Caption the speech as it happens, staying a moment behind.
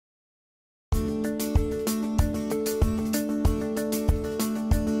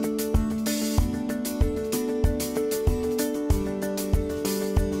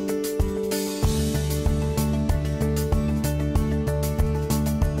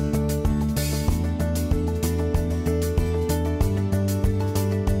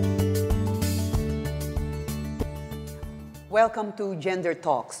Welcome to Gender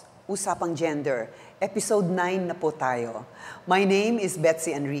Talks, Usapang Gender. Episode 9 na po tayo. My name is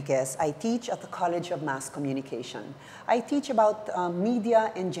Betsy ENRIQUEZ. I teach at the College of Mass Communication. I teach about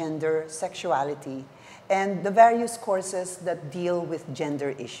media and gender, sexuality, and the various courses that deal with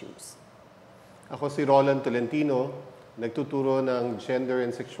gender issues. Ako si ROLANDO, Tolentino, nagtuturo ng gender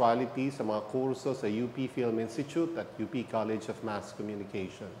and sexuality sa mga kurso sa UP Film Institute at UP College of Mass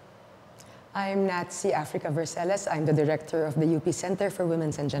Communication. I'm NATHALIE Africa VERCELES. I'm the director of the UP Center for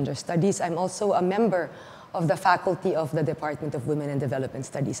Women's and Gender Studies. I'm also a member of the faculty of the Department of Women and Development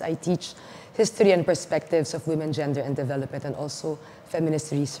Studies. I teach history and perspectives of women, gender, and development, and also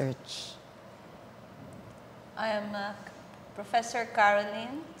feminist research. I am Professor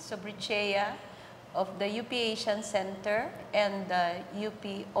CAROLYN SOBRITCHEA of the UP Asian Center and the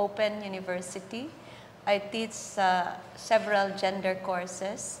UP Open University. I teach several gender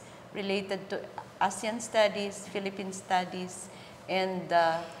courses related to ASEAN Studies, Philippine Studies, and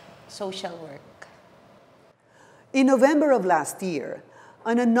social work. In November of last year,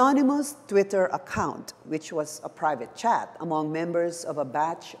 an anonymous Twitter account, which was a private chat among members of a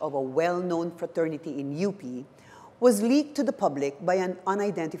batch of a well-known fraternity in UP, was leaked to the public by an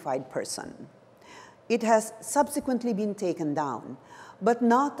unidentified person. It has subsequently been taken down, but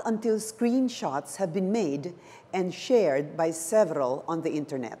not until screenshots have been made and shared by several on the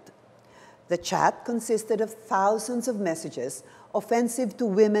internet. The chat consisted of thousands of messages offensive to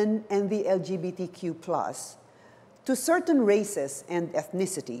women and the LGBTQ+, to certain races and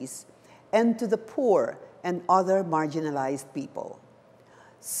ethnicities, and to the poor and other marginalized people.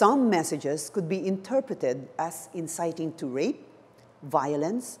 Some messages could be interpreted as inciting to rape,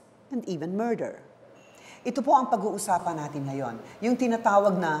 violence, and even murder. Ito po ang pag-uusapan natin ngayon, yung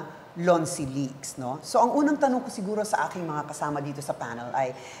tinatawag na Lonsi leaks, no? So ang unang tanong ko siguro sa aking mga kasama dito sa panel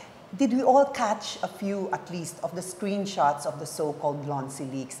ay, did we all catch a few, at least, of the screenshots of the so-called Lonsi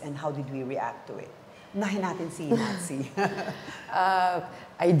leaks, and how did we react to it? Unahin natin si Nancy.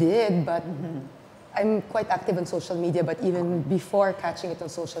 I did, but I'm quite active on social media, but even before catching it on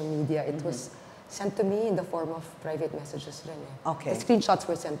social media, it was sent to me in the form of private messages. Okay. The screenshots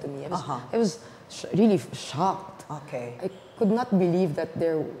were sent to me. I was really shocked. Okay. I could not believe that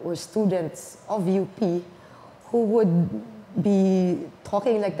there were students of UP who would be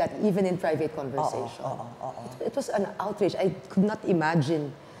talking like that even in private conversation. It was an outrage. I could not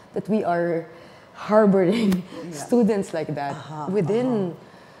imagine that we are harboring students like that within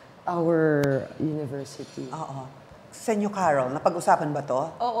our university. Sa inyo, Carol, napag-usapan ba to?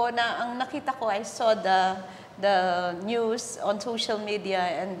 Oo, ang nakita ko, I saw the news on social media,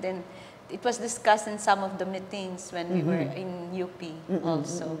 and then it was discussed in some of the meetings when we were in UP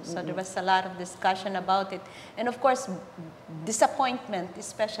also. So there was a lot of discussion about it. And of course, disappointment,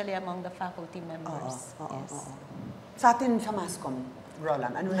 especially among the faculty members. Sa atin sa MASCOM,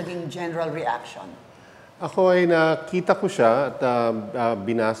 Roland, ano naging general reaction? Ako ay nakita ko siya at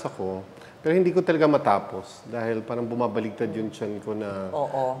binasa ko, pero hindi ko talaga matapos dahil parang bumabaligtad yung tiyan ko na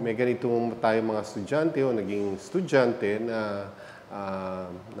may ganitong tayo mga estudyante o naging estudyante na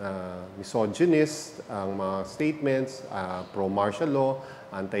misogynist ang mga statements, pro-martial law,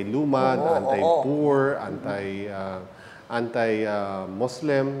 anti-lumad, anti-poor,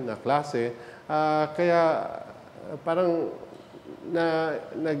 anti-Muslim na klase. Kaya parang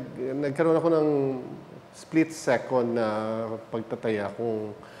nagkaroon ako ng split second na pagtataya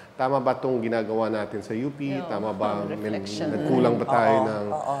kung tama ba itong ginagawa natin sa UP, tama ba, nagkulang ba tayo ng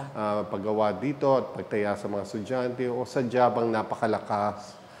paggawa dito at pagtaya sa mga estudyante, o sadya bang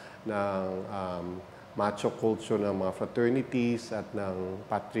napakalakas ng macho culture ng mga fraternities at ng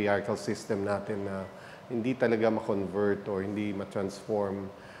patriarchal system natin na hindi talaga ma-convert o hindi ma-transform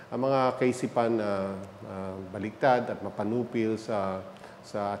ang mga kaisipan na baligtad at mapanupil sa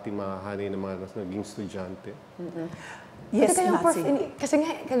ating mga hanay ng mga naging estudyante. Yes, kasi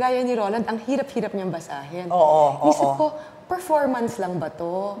nga, kagaya ni Roland, ang hirap-hirap niyang basahin. Isip ko, performance lang ba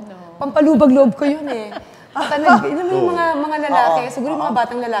to? Pampalubag-loob ko yun eh. Yung mga lalaki, siguro yung mga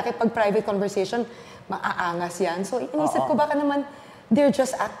batang lalaki, pag private conversation, maaangas yan. So, inisip ko baka naman, they're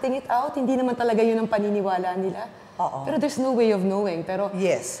just acting it out. Hindi naman talaga yun ang paniniwala nila. Pero there's no way of knowing. Pero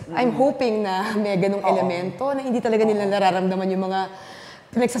I'm hoping na may ganong elemento na hindi talaga nila nararamdaman yung mga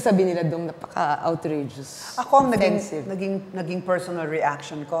pinagsasabi nila doon napaka-outrageous. Ako, ang naging personal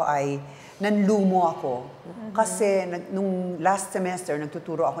reaction ko ay nanlumo ako. Kasi nung last semester,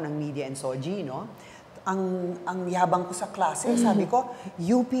 nagtuturo ako ng media and SOG, no? Ang yabang ko sa klase, sabi ko,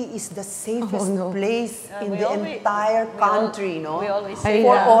 UP is the safest place in the entire country, no? We always say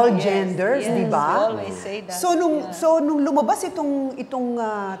for that. all genders, di ba? We always say that. So nung lumabas itong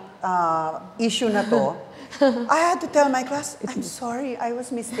issue na to, I had to tell my class, I'm sorry, I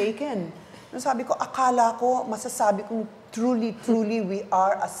was mistaken. Sabi ko, akala ko, masasabi kong truly, we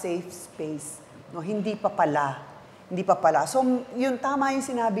are a safe space. No, hindi pa pala. Hindi pa pala. So, yun, tama yung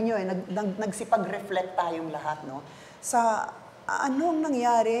sinabi nyo, nagsipag-reflect tayong lahat, no? Sa anong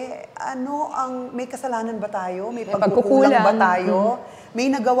nangyari? May kasalanan ba tayo? May pagkukulang ba tayo? May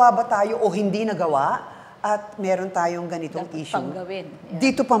nagawa ba tayo o hindi nagawa? At meron tayong ganitong issue.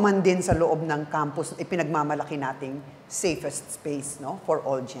 Dito pa man din sa loob ng campus, ipinagmamalaki nating safest space, no, for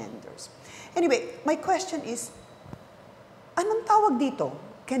all genders. Anyway, my question is, anong tawag dito?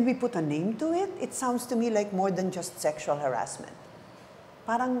 Can we put a name to it? It sounds to me like more than just sexual harassment.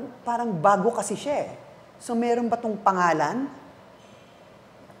 Parang bago kasi siya eh. So meron ba tong pangalan?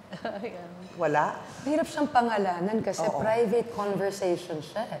 Wala? Hirap siyang pangalanan kasi private conversation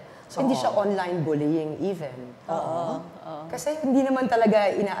siya eh. So, hindi siya online bullying even. Kasi hindi naman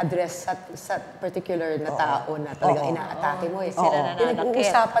talaga ina-address sa particular na tao na talagang ina-atake mo eh.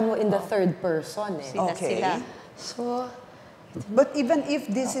 Pinag-uusapan mo in the third person eh. Sila. So, but even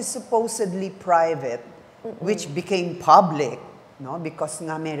if this is supposedly private, which became public, no, because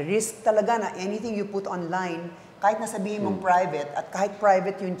nga may risk talaga na anything you put online, kahit nasabihin mong private, at kahit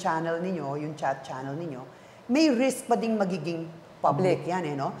private yung channel ninyo, yung chat channel ninyo, may risk pa ding magiging public yan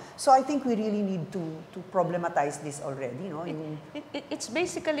eh, no? So I think we really need to problematize this already, no? It's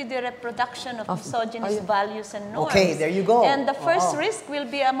basically the reproduction of misogynist values and norms. Okay, there you go. And the first risk will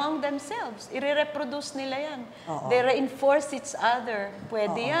be among themselves. I-reproduce nila yan. They reinforce each other.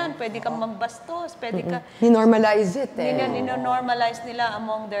 Pwede yan, pwede kang mambastos, pwede ka... Ni-normalize it eh. Ni-normalize nila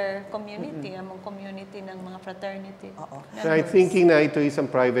among their community, among community ng mga fraternity. So I'm thinking na ito isang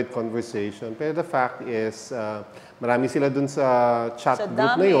private conversation, pero the fact is, marami sila dun sa chat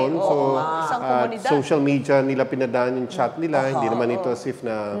group na yun. So, social media nila pinadaan yung chat nila. Hindi naman ito as if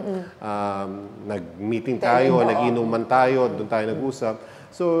na nag-meeting tayo, nag-inuman tayo, doon tayo nag-usap.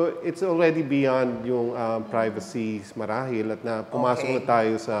 So, it's already beyond yung privacy marahil at na pumasok na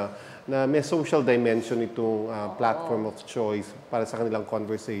tayo sa na may social dimension itong platform of choice para sa kanilang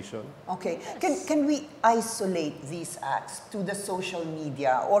conversation. Okay. Can we isolate these acts to the social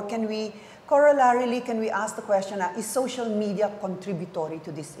media or can we corollarily, can we ask the question, is social media contributory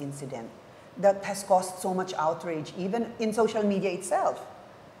to this incident that has caused so much outrage, even in social media itself?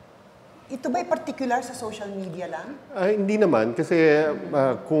 Ito ba'y particular sa social media lang? Hindi naman, kasi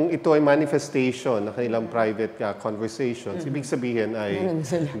kung ito ay manifestation ng kanilang private conversations, ibig sabihin ay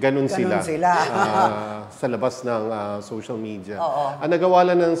ganun sila. Sa labas ng social media. Ang nagawa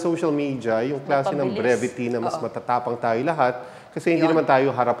lang ng social media, yung klase ng brevity na mas matatapang tayo lahat, kasi hindi naman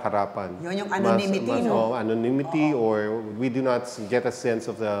tayo harap-harapan. Yun yung anonymity, no? Anonymity or we do not get a sense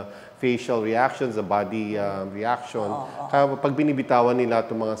of the facial reactions, the body reaction. Kaya pag binibitawan nila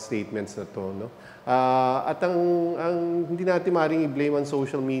itong mga statements na to, no? At ang hindi natin maaaring i-blame ang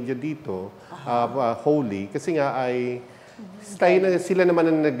social media dito, wholly, kasi nga ay sila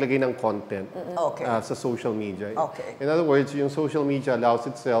naman ang naglagay ng content sa social media. In other words, yung social media allows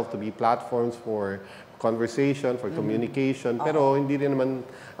itself to be platforms for conversation, for communication, pero hindi rin naman,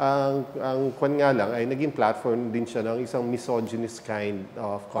 ang kwan nga lang, ay naging platform din siya ng isang misogynist kind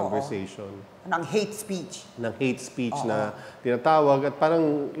of conversation. Ng hate speech. Ng hate speech na tinatawag. At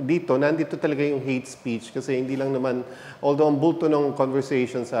parang nandito talaga yung hate speech kasi hindi lang naman, although ang bulto ng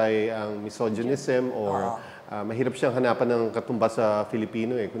conversations ay ang misogynism or mahirap siyang hanapan ng katumbas sa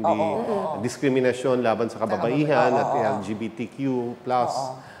Filipino kundi diskriminasyon laban sa kababaihan at LGBTQ+.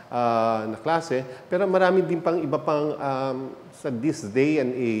 Na klase, pero marami din pang iba pang sa this day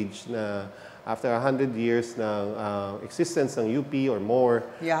and age na after 100 years ng existence ng UP or more,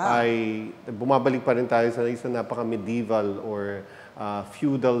 ay bumabalik pa rin tayo sa isang napaka-medieval or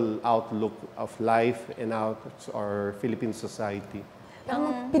feudal outlook of life and our Philippine society.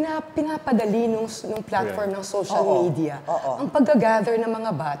 Ang pinapadali nung platform ng social media, ang pag-gather ng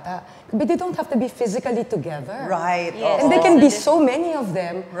mga bata. But they don't have to be physically together. Right. And there can be so many of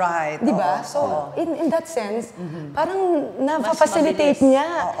them. Right. Diba? So, in that sense, parang na-facilitate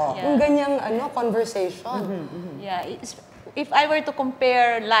niya yung ganyang conversation. Yeah. If I were to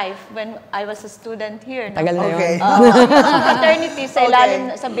compare life when I was a student here, tagal na yun. Fraternity sa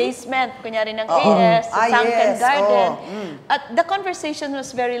ilalim, sa basement, kunyari ng AS, sa sunken garden. At the conversation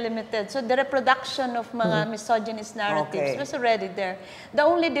was very limited. So the reproduction of mga misogynist narratives was already there. The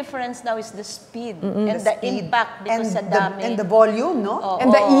only difference now is the speed and the impact because sa dami. And the volume, no?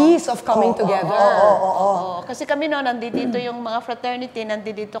 And the ease of coming together. Kasi kami nandito yung mga fraternity,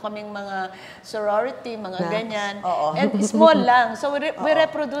 nandito kaming mga sorority, mga ganyan. And small lang. So we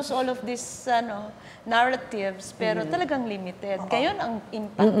reproduce all of these narratives, pero talagang limited. Ngayon, ang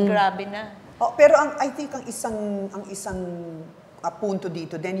impact, grabe na. Pero I think ang isang punto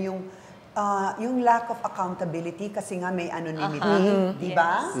dito din yung lack of accountability kasi nga may anonymity, di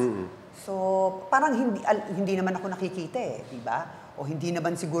ba? So, parang hindi naman ako nakikita di ba? O hindi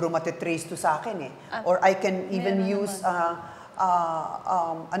naman siguro matitrace to sa akin Or I can even use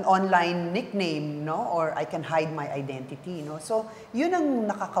an online nickname, no? Or I can hide my identity, no? So, yun ang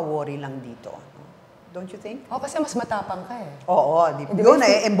nakaka-worry lang dito. Don't you think? Kasi mas matapang ka Oo, doon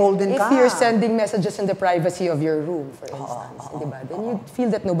embolden ka. If you're sending messages in the privacy of your room, for instance, di ba? Then you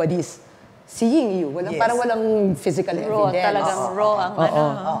feel that nobody's seeing you. Parang walang physical evidence. Talagang raw ang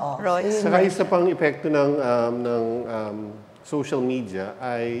raw. Saka isa pang epekto ng social media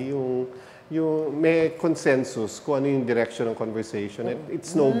ay yung may consensus kung ano yung direction ng conversation. It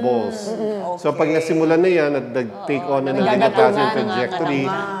snowballs. So pag nasimulan na yan at nag-take on na naging yung trajectory,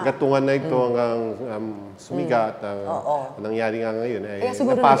 gatungan na ito hanggang sumigat. Ang nangyari nga ngayon ay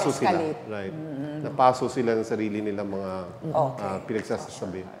napaso sila. Right. Napaso sila ng sarili nilang mga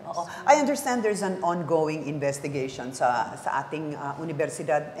pinagsasabi. I understand there's an ongoing investigation sa ating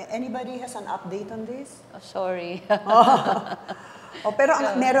universidad. Anybody has an update on this? Sorry. Pero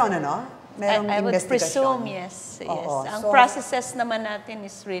meron merong I would presume, yes. Ang processes naman natin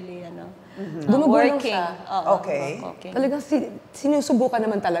is really, working. Okay. Talagang sinusubukan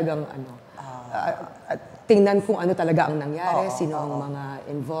naman talagang, tingnan kung ano talaga ang nangyari, sino ang mga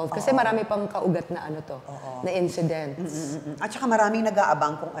involved. Kasi marami pang kaugat na na incidents. At saka maraming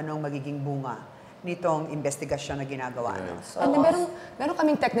nag-aabang kung anong magiging bunga nitong investigasyon na ginagawa. So, and meron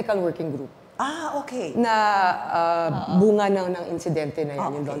kaming technical working group. Okay. Na bunga ng insidente na yan,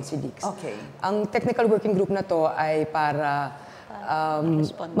 yung Lonsi Leaks. Okay. Ang technical working group na to ay para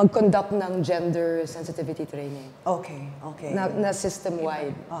mag-conduct ng gender sensitivity training. Okay. Na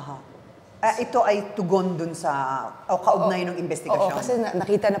system-wide. Ito ay tugon dun sa, kaugnay ng investigasyon. Kasi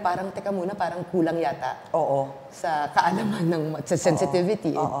nakita na parang, teka muna, parang kulang yata. Sa kaalaman ng sa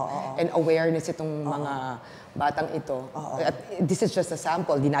sensitivity and awareness itong mga batang ito. At this is just a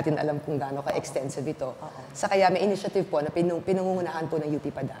sample. Di natin alam kung gaano ka-extensive ito. Sa kaya may initiative po na pinangungunahan po ng UP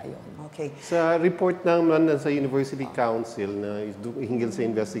Padayon. Okay. Sa report naman sa University Council na hinggil sa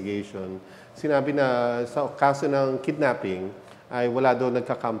investigation, sinabi na sa kaso ng kidnapping, ay wala daw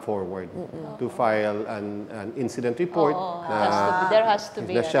nagka-come forward to file an incident report there has to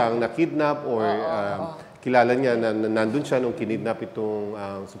be na siyang na-kidnap or kilala niya na nandun siya nung kinidnap itong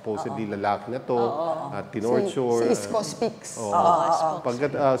supposedly lalaki na to at tinorture. Si Isko speaks.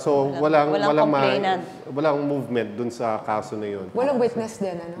 So walang movement dun sa kaso na yun. Walang witness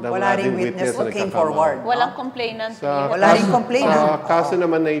din, Wala ring witness who came forward. Walang complainant. Wala ring complainant. Sa kaso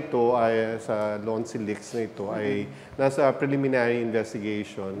naman na ito, ay sa Lonsi Leaks na ito, ay nasa preliminary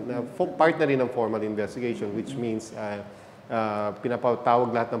investigation, na part na rin ng formal investigation, which means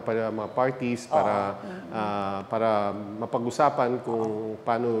pinapatawag lahat ng mga parties para mapag-usapan kung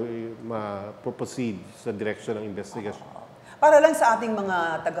paano ma-proceed sa direksyon ng investigasyon. Para lang sa ating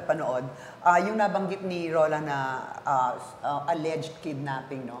mga tagapanood, yung nabanggit ni Rola na alleged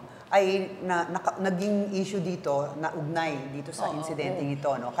kidnapping, ay naging issue dito na ugnay dito sa insidenteng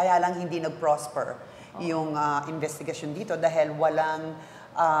ito. Kaya lang hindi nag-prosper yung investigation dito dahil walang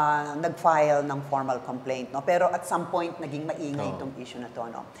nag-file ng formal complaint. Pero at some point, naging maingay itong issue na to.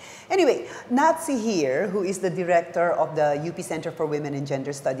 Anyway, Natsi here, who is the director of the UP Center for Women and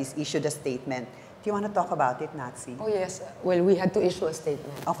Gender Studies, issued a statement. Do you want to talk about it, Natsi? Oh, yes. Well, we had to issue a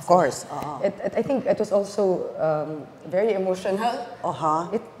statement. Of course. I think it was also very emotional.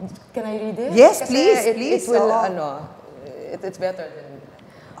 Can I read it? Yes, Kasi please. It will, it's better than...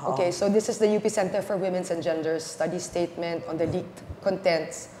 Okay, so this is the UP Center for Women's and Gender Studies statement on the leaked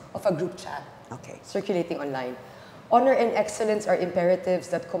contents of a group chat circulating online. Honor and excellence are imperatives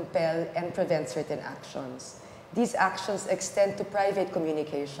that compel and prevent certain actions. These actions extend to private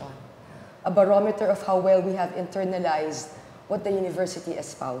communication, a barometer of how well we have internalized what the university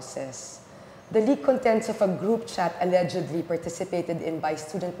espouses. The leaked contents of a group chat allegedly participated in by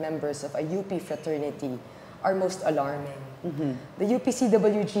student members of a UP fraternity are most alarming. The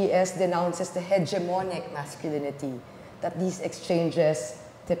UPCWGS denounces the hegemonic masculinity that these exchanges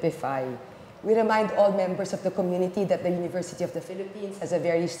typify. We remind all members of the community that the University of the Philippines has a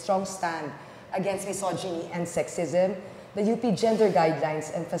very strong stand against misogyny and sexism. The UP gender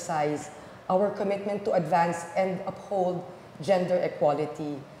guidelines emphasize our commitment to advance and uphold gender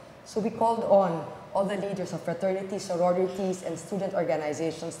equality. So we called on all the leaders of fraternities, sororities, and student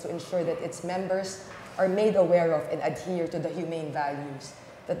organizations to ensure that its members are made aware of and adhere to the humane values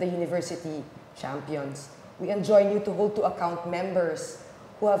that the university champions. We enjoin you to hold to account members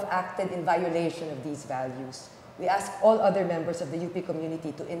who have acted in violation of these values. we ask all other members of the UP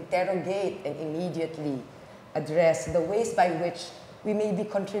community to interrogate and immediately address the ways by which we may be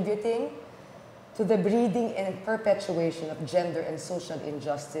contributing to the breeding and perpetuation of gender and social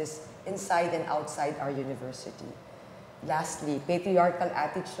injustice inside and outside our university. Lastly, patriarchal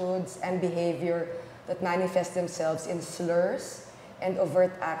attitudes and behavior that manifest themselves in slurs and overt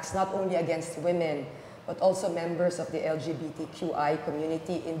acts not only against women, but also members of the LGBTQI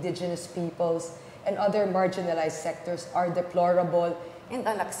community, indigenous peoples, and other marginalized sectors are deplorable and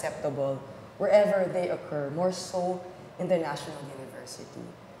unacceptable wherever they occur, more so in the National University.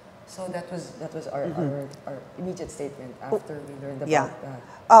 So that was our immediate statement after we learned about that.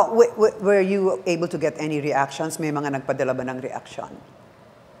 Were you able to get any reactions? May mga nagpadala ba ng reaction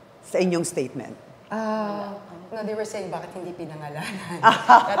sa inyong statement? No, they were saying, bakit hindi pinangalanan?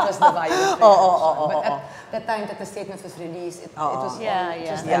 That was the violent reaction. But at the time that the statement was released, it was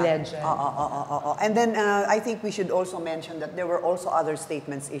just alleged. And then I think we should also mention that there were also other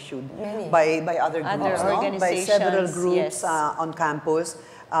statements issued by other groups, by several groups on campus,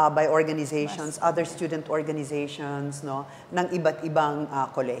 by organizations, other student organizations, ng iba't ibang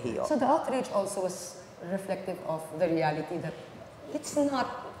kolehiyo. So the outrage also was reflective of the reality that it's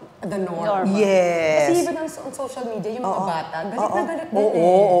not the norm. Yes. Kasi even on social media, yung mga bata, galit na galit din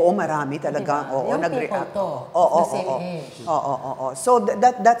Oo, marami talaga. Young people to, the same age. So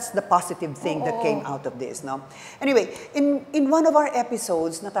that's the positive thing that came out of this, no? Anyway, in one of our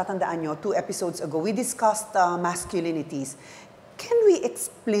episodes, natatandaan nyo, 2 episodes ago, we discussed masculinities. Can we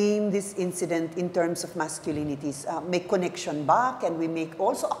explain this incident in terms of masculinities? Make connection ba? Can we make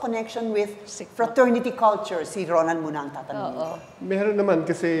also a connection with fraternity culture? Si Roland muna ang tatanungin ko. Meron naman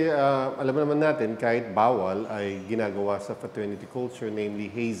kasi alam naman natin kahit bawal ay ginagawa sa fraternity culture, namely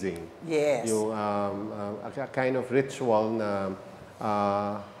hazing. Yes. Yung a kind of ritual na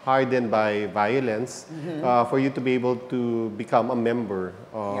hardened by violence for you to be able to become a member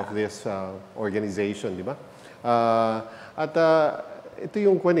of this organization, di ba? At ito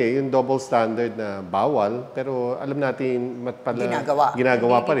yung yung double standard na bawal, pero alam natin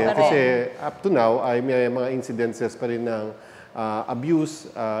ginagawa pa rin. Kasi up to now, ay may mga incidences pa rin ng abuse,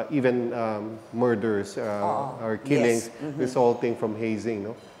 even murders or killings resulting from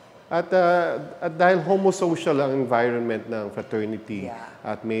hazing. No? At dahil homosocial ang environment ng fraternity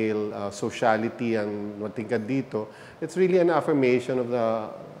at male sociality ang matingkad dito, it's really an affirmation of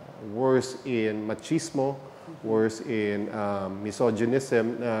the worse in machismo, worse in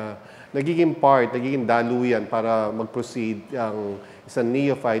misogynism, nagiging daluyan para mag-proceed ang isang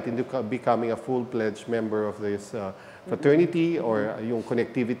neophyte into becoming a full-fledged member of this fraternity, or yung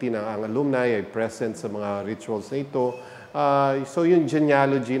connectivity ng ang alumni ay present sa mga rituals na ito. So yung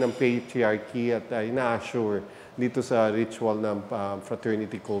genealogy ng patriarchy at ina-assure dito sa ritual ng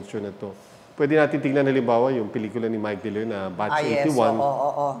fraternity culture na ito. Pwede natin tingnan halimbawa yung pelikula ni Mike Diller na Batch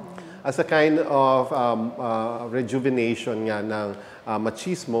 81. As a kind of rejuvenation nga ng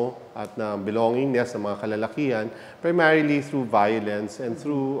machismo at ng belongingness ng mga kalalakihan, primarily through violence and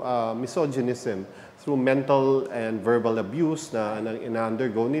through misogynism, through mental and verbal abuse na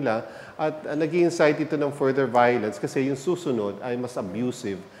ina-undergo nila, at nag-i-incite ito ng further violence kasi yung susunod ay mas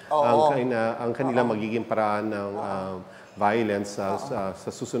abusive ang kanila magiging paraan ng violence sa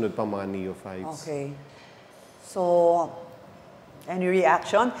susunod pang mga neophytes. Okay. So, any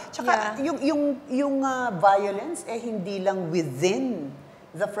reaction? Tsaka yung violence hindi lang within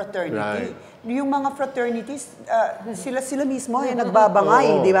the fraternity. Right. Yung mga fraternities, sila mismo ay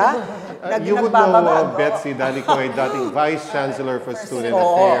nagbabangay, di ba? You would know, Betsy, dahil ko ay dating Vice Chancellor for Student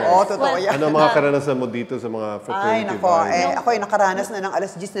Affairs. Totoo yan. Ano mga karanasan mo dito sa mga fraternity violence? Ako ay nakaranas na ng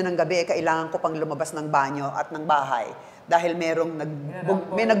alas 10 na ng gabi, kailangan ko pang lumabas ng banyo at ng bahay. Dahil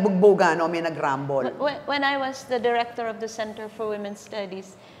may nagbugboga, may nagramble. When I was the director of the Center for Women's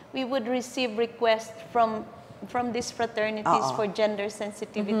Studies, we would receive requests from these fraternities for gender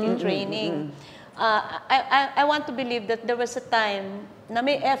sensitivity training. I want to believe that there was a time na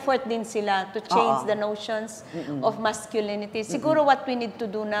may effort din sila to change the notions of masculinity. Siguro what we need to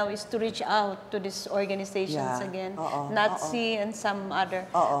do now is to reach out to these organizations again, NATHALIE and some other,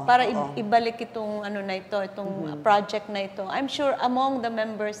 para ibalik itong itong project na ito. I'm sure among the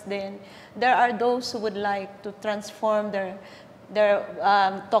members then, there are those who would like to transform their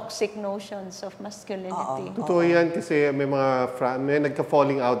toxic notions of masculinity. Totoo yan kasi may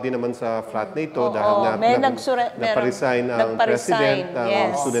nagka-falling out din naman sa frat na ito dahil naparesign ang president ng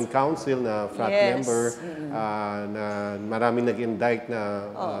student council na frat member, na maraming nag-indict na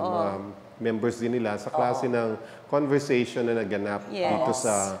mga members din nila sa klase ng conversation na naganap dito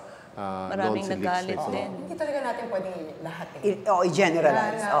sa maraming non-silics nagalit na ito. din. Hindi talaga natin pwedeng lahat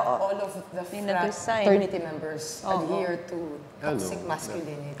I-generalize. All of the fraternity members adhere to toxic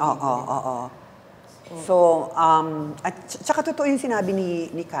masculinity. So, at saka totoo yung sinabi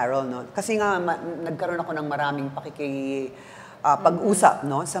ni Carol, no? Kasi nga nagkaroon ako ng maraming pag-usap,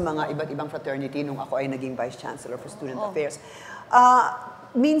 no, sa mga iba't ibang fraternity nung ako ay naging Vice Chancellor for Student Affairs.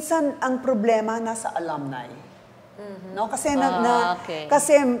 Minsan ang problema nasa alumni. No, kasi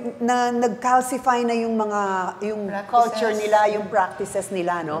kasi nag-calcify na yung culture nila, yung practices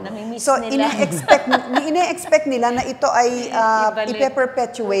nila, no. So ine-expect nila na ito ay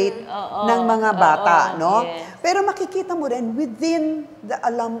ipe-perpetuate ng mga bata, no. Pero makikita mo rin within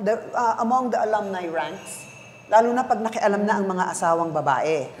among the alumni ranks, lalo na pag nakialam na ang mga asawang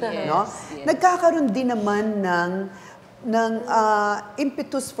babae, no. Nagkakaroon din naman ng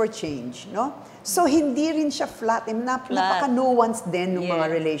impetus for change, no? So, hindi rin siya flat. Napaka-nuanced din ng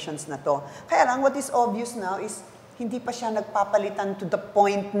mga relations na to. Kaya lang, what is obvious now is hindi pa siya nagpapalitan to the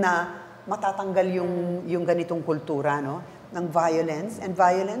point na matatanggal yung ganitong kultura, no? Ng violence. And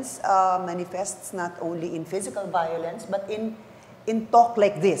violence manifests not only in physical violence, but in talk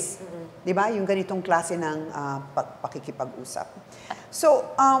like this. Di ba? Yung ganitong klase ng pakikipag-usap.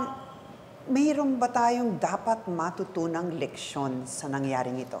 So, mayroon ba tayong dapat matutunang leksyon sa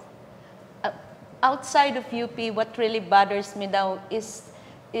nangyaring ito? Outside of UP, what really bothers me daw is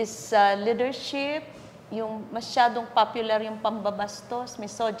leadership, yung masyadong popular yung pambabastos,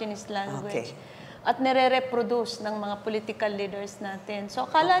 misogynist language, at nire-reproduce ng mga political leaders natin. So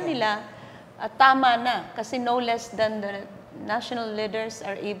akala nila, tama na, kasi no less than the national leaders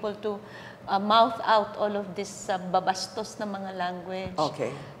are able to mouth out all of this babastos na mga language.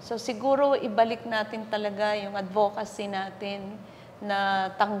 So siguro ibalik natin talaga yung advocacy natin, na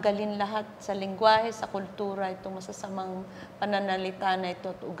tanggalin lahat sa lingwahe, sa kultura, itong masasamang pananalita na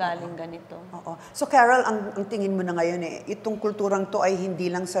ito at ugaling ganito. So Carol, ang tingin mo na ngayon itong kulturang to ay hindi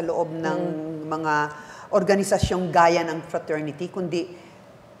lang sa loob ng mga organisasyong gaya ng fraternity, kundi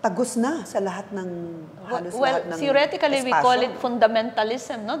tagos na sa lahat ng halos lahat ng theoretically espasyo. we call it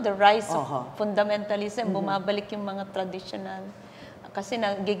fundamentalism, no? The rise of fundamentalism, bumabalik yung mga traditional. Kasi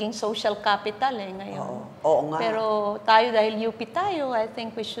nagiging social capital ngayon. Oo nga. Pero tayo, dahil UP tayo, I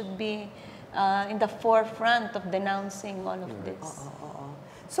think we should be in the forefront of denouncing all of this.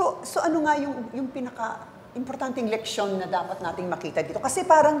 So ano nga yung pinaka-importanting leksyon na dapat nating makita dito? Kasi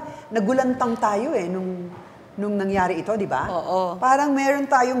parang nagulantang tayo nung nangyari ito, di ba? Parang meron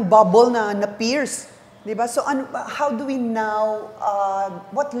tayong bubble na pierce. Di ba? So how do we now,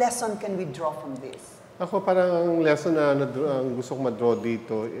 what lesson can we draw from this? Ako parang ang lesson na gusto ko ma-draw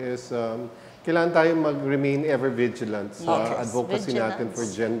dito is kailangan tayong mag-remain ever vigilant sa advocacy natin for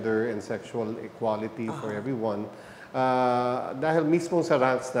gender and sexual equality for everyone. Dahil mismo sa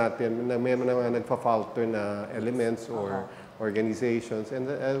ranks natin, na mayroon na nagpa-falter na elements or organizations, and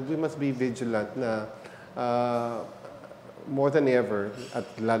we must be vigilant na more than ever, at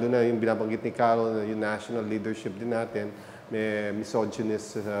lalo na yung binabanggit ni Carol, yung national leadership din natin, may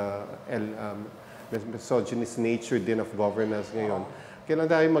misogynist nature din of governance ngayon.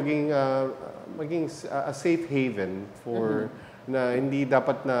 Kailangan tayo maging a safe haven for na hindi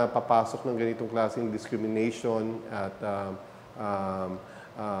dapat na papasok ng ganitong klaseng discrimination at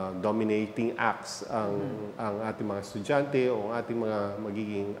dominating acts ang ating mga estudyante o ang ating mga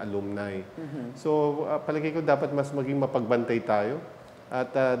magiging alumni. So, palagay ko dapat mas maging mapagbantay tayo.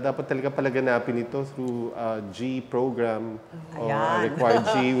 At dapat talaga palaganapin ito through G program o required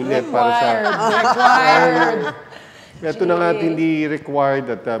G ulit para sa... Required! Ito na nga hindi required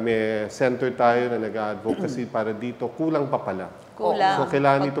at may center tayo na nag-advocacy para dito. Kulang pa pala. So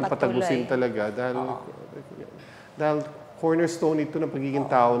kailangan itong patagusin talaga dahil cornerstone ito ng pagiging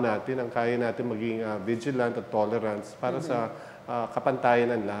tao natin, ang kaya natin maging vigilant at tolerance para sa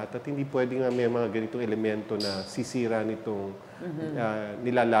kapantayan ng lahat. At hindi pwedeng may mga ganitong elemento na sisira nitong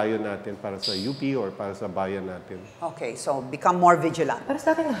nilalayo natin para sa UP or para sa bayan natin. Okay, so become more vigilant. Para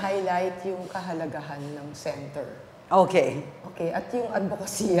sa akin, highlight yung kahalagahan ng center. Okay, at yung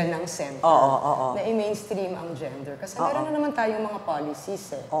advokasya ng center na i-mainstream ang gender. Kasi meron na naman tayong mga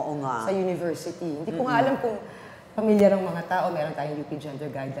policies sa university. Hindi ko nga alam kung pamilyar ang mga tao, meron tayong UP Gender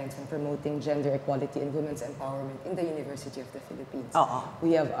Guidelines on promoting gender equality and women's empowerment in the University of the Philippines.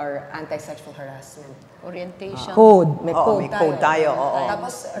 We have our anti-sexual harassment orientation code. May code tayo.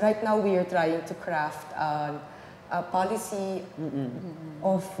 Tapos right now we are trying to craft a policy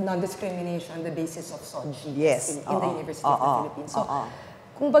of non-discrimination on the basis of SOGI in the University of the Philippines. So,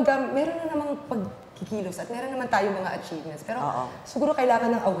 kumbaga, meron na namang pagkikilos at meron naman tayo mga achievements. Pero siguro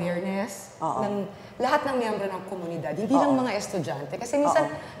kailangan ng awareness ng lahat ng miyembro ng komunidad, hindi lang mga estudyante. Kasi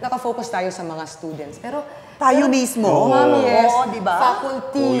minsan nakafocus tayo sa mga students. Pero tayo mismo. Diba?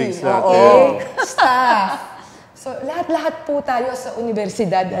 Faculty, staff. So, lahat po tayo sa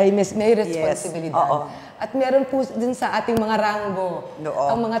universidad ay may responsibilidad. At meron po din sa ating mga ranggo,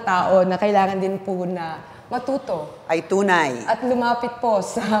 ang mga tao na kailangan din po na matuto. Ay tunay. At lumapit po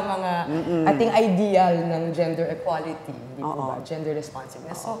sa mga ating ideal ng gender equality. Hindi po ba? Gender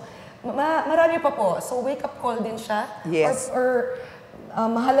responsiveness. So, marami pa po. So, wake-up call din siya. Yes. Or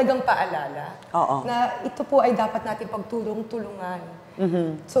mahalagang paalala na ito po ay dapat natin pagtulong-tulungan.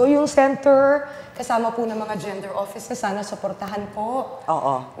 So, yung center, kasama po ng mga gender offices, sana suportahan po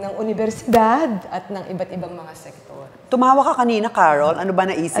ng universidad at ng iba't ibang mga sektor. Tumawa ka kanina, Carol. Ano ba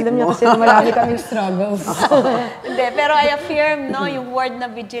naisip mo? Alam niyo kasi marami kaming struggles. Hindi, pero I affirm, no, yung word na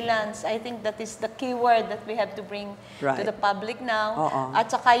vigilance, I think that is the key word that we have to bring to the public now.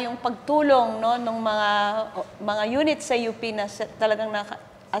 At saka yung pagtulong, no, ng mga units sa UP na talagang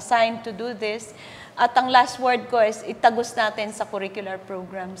assigned to do this. At ang last word ko is itagos natin sa curricular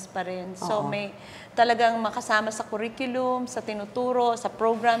programs pa rin. So may talagang makasama sa curriculum, sa tinuturo, sa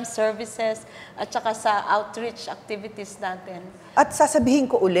programs, services, at saka sa outreach activities natin. At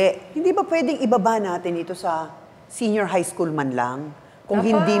sasabihin ko uli, hindi ba pwedeng ibaba natin ito sa senior high school man lang? Kung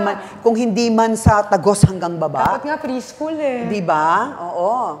hindi man sa tagos hanggang baba? Dapat nga preschool eh. Di ba?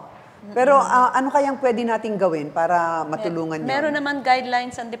 Oo. Pero ano kayang pwede nating gawin para matulungan yun? Meron naman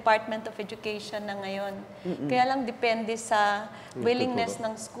guidelines ang Department of Education na ngayon. Kaya lang depende sa willingness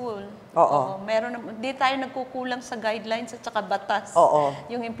ng school. Di tayo nagkukulang sa guidelines at saka batas.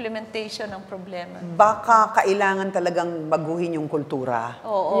 Yung implementation ng problema. Baka kailangan talagang baguhin yung kultura.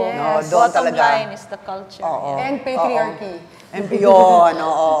 Yes. No, Bottom line is the culture. And patriarchy. Yun,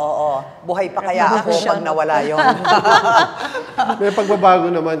 buhay pa kaya ako pag nawala yun. May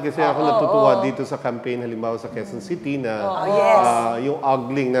pagbabago naman kasi ako natutuwa dito sa campaign halimbawa sa Quezon City na yung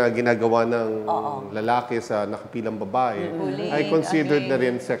ogling na ginagawa ng lalaki sa nakapilang babae ay considered na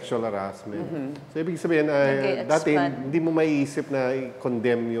rin sexual harassment. So ibig sabihin ay dati hindi mo maiisip na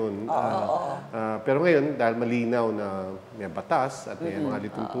i-condemn yun. Pero ngayon dahil malinaw na may batas at may mga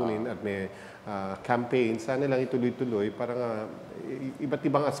lituntunin at may campaign, sana lang ituloy-tuloy para nga iba't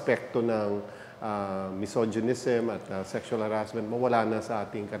ibang aspekto ng misogynism at sexual harassment mawala na sa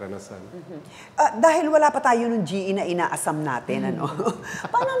ating karanasan. Dahil wala pa tayo ng GE na inaasam natin,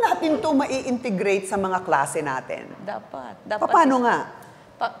 paano natin ito mai-integrate sa mga klase natin? Dapat Paano nga?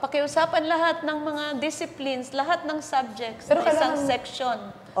 Pakiusapan lahat ng mga disciplines, lahat ng subjects sa isang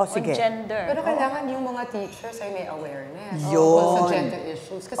section on gender. Pero kailangan yung mga teachers ay may awareness sa gender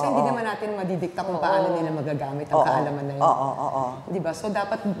issues. Kasi hindi naman natin madidikta kung paano nila magagamit ang kaalaman na yun. Diba? So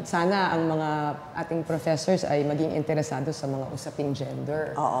dapat sana ang mga ating professors ay maging interesado sa mga usaping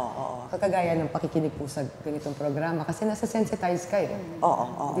gender. Kagaya ng pakikinig po sa ganitong programa kasi nasa-sensitize kayo.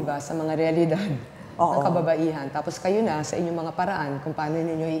 Diba? Sa mga realidad ng kababaihan. Tapos kayo na sa inyong mga paraan kung paano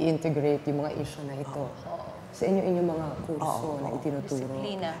ninyo i-integrate yung mga issue na ito sa inyong mga kurso na itinuturo.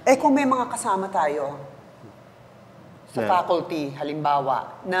 Disiplina. Kung may mga kasama tayo sa faculty,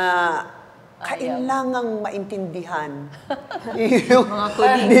 halimbawa, na kailangang maintindihan yung mga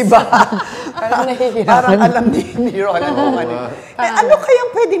colleagues. Diba? Parang alam ni Rolando. Ano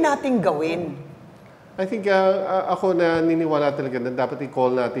kayang pwede nating gawin? I think ako na niniwala talaga na dapat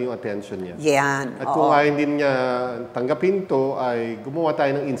i-call natin yung attention niya. Yan. At kung hindi niya tanggapin to, ay gumawa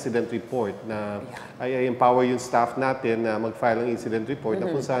tayo ng incident report na ay empower yung staff natin na mag-file ng incident report na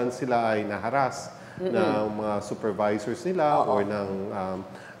kung saan sila ay naharas ng mga supervisors nila or ng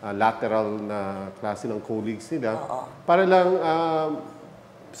lateral na klase ng colleagues nila. Para lang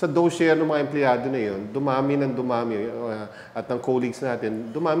sa dossier ng mga empleyado na yun, dumami ng dumami at ng colleagues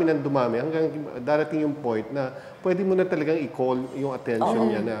natin, dumami ng dumami hanggang darating yung point na pwede mo na talagang i-call yung attention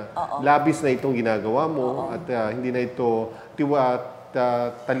niya na labis na itong ginagawa mo at hindi na ito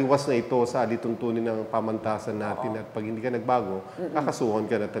taliwas na ito sa alituntunin ng pamantasan natin at pag hindi ka nagbago, kakasuhan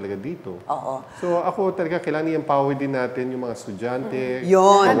ka na talaga dito. So ako talaga kailangan i-empower din natin yung mga estudyante,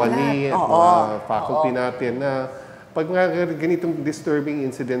 kawani at mga faculty natin na pag mga ganitong disturbing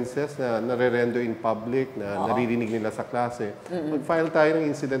incidences na nare-render in public, na naririnig nila sa klase, mag-file tayo ng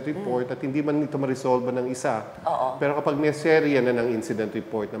incident report at hindi man ito ma-resolve ng isa. Pero kapag may serya na ng incident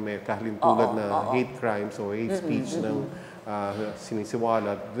report na may kahalintulad na hate crimes o hate speech ng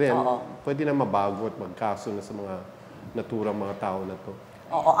sinisiwalat, then pwede na mabago at magkaso na sa mga naturang mga tao na to.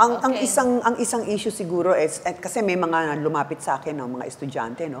 Oo, ang isang issue siguro is kasi may mga lumapit sa akin, no, mga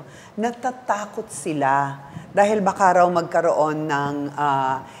estudyante, no, natatakot sila dahil baka raw magkaroon ng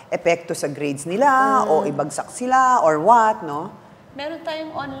epekto sa grades nila o ibagsak sila or what, no? Meron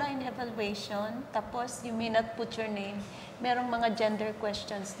tayong online evaluation, tapos you may not put your name. Merong mga gender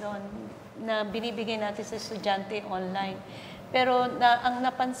questions doon na binibigay natin sa estudyante online. Pero ang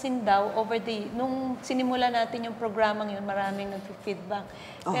napansin daw, nung sinimula natin yung programang yun, maraming nag-feedback.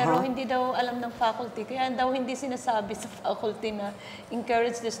 Pero hindi daw alam ng faculty, kaya daw hindi sinasabi sa faculty na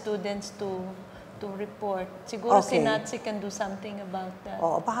encourage the students to report. Siguro si NATSI can do something about that.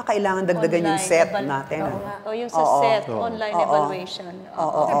 Oo, baka kailangan dagdagan yung set natin. O yung sa set, online evaluation.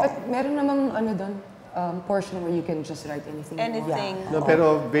 But meron namang doon, portion where you can just write anything. Anything. No,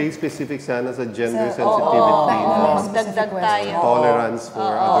 pero very specific sana sa gender sensitivity. Dagdag tayo. Tolerance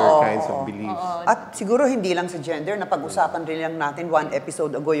for other kinds of beliefs. At siguro hindi lang sa gender, napag-usapan rin lang natin one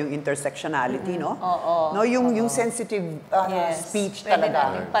episode ago yung intersectionality, no? No, yung sensitive speech talaga. Pwede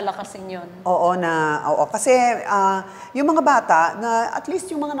natin palakasin yun. Oo, kasi yung mga bata, na at least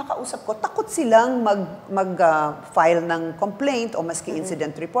yung mga nakausap ko, takot silang mag-file ng complaint o maski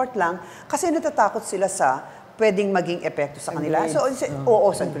incident report lang kasi natatakot sila sa pwedeng maging epekto sa kanila. So,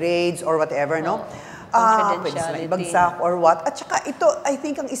 sa grades or whatever, no? Pwede sila ibagsak or what. At saka ito, I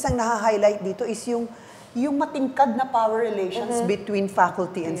think ang isang naha-highlight dito is yung matingkad na power relations between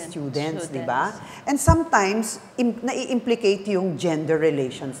faculty and students, di ba? And sometimes, nai-implicate yung gender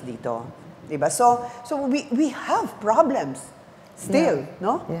relations dito. Di ba? So we have problems. Still,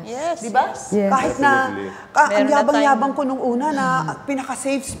 no? Yes. Di ba? Yes. Kahit na, ang yabang-yabang ko nung una na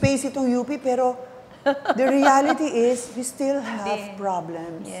pinaka-safe space itong UP, pero the reality is, we still have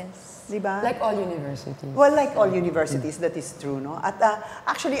problems. Yes. Diba? Like all universities. Well, like all universities, that is true, no? At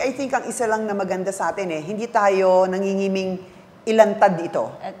actually, I think ang isa lang na maganda sa atin hindi tayo nangingiming ilantad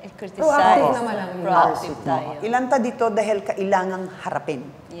ito. At criticize. Proactive naman ang Proactive tayo. Ilantad ito dahil kailangang harapin.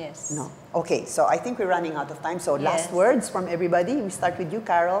 Yes. No? Okay, so I think we're running out of time. So last words from everybody. We start with you,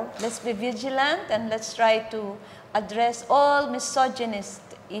 Carol. Let's be vigilant and let's try to address all misogynist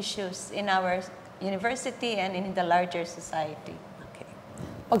issues in our university and in the larger society. Okay.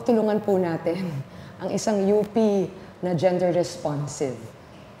 Pagtulungan po natin ang isang UP na gender responsive.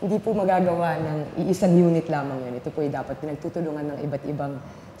 Hindi po magagawa ng iisang unit lamang yun. Ito po ay dapat pinagtutulungan ng iba't ibang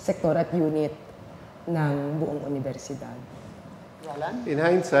sektor at unit ng buong universidad. Roland? In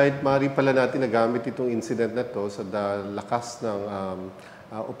hindsight, maaari pala natin nagamit itong incident na to sa lakas ng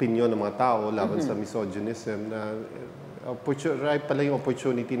opinion ng mga tao laban sa misogynism. Right pala yung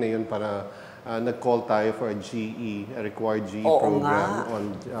opportunity na yun para nag-call tayo for a GE, a required GE program on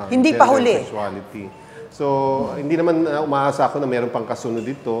Hindi gender pa huli. and sexuality. So, hindi naman umaasa ako na meron pang kasunod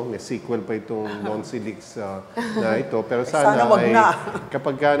dito. May sequel pa itong non-silix na ito. Pero sana wag na.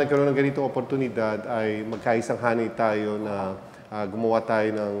 Kapag nagkaroon ng ganitong oportunidad, ay magkaisang hanay tayo na gumawa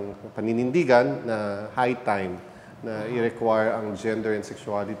tayo ng paninindigan na high time na i-require ang gender and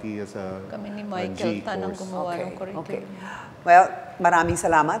sexuality as a Kami ni Michael Tanang gumawa ng curriculum. Okay. Well, maraming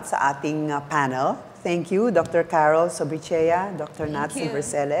salamat sa ating panel. Thank you, Dr. Carol Sobricchea, Dr. NATHALIE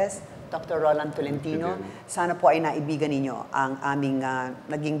VERCELES, Dr. Roland Tolentino. Sana po ay naibigan ninyo ang aming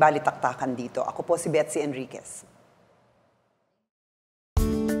naging balitaktakan dito. Ako po si Betsy Enriquez.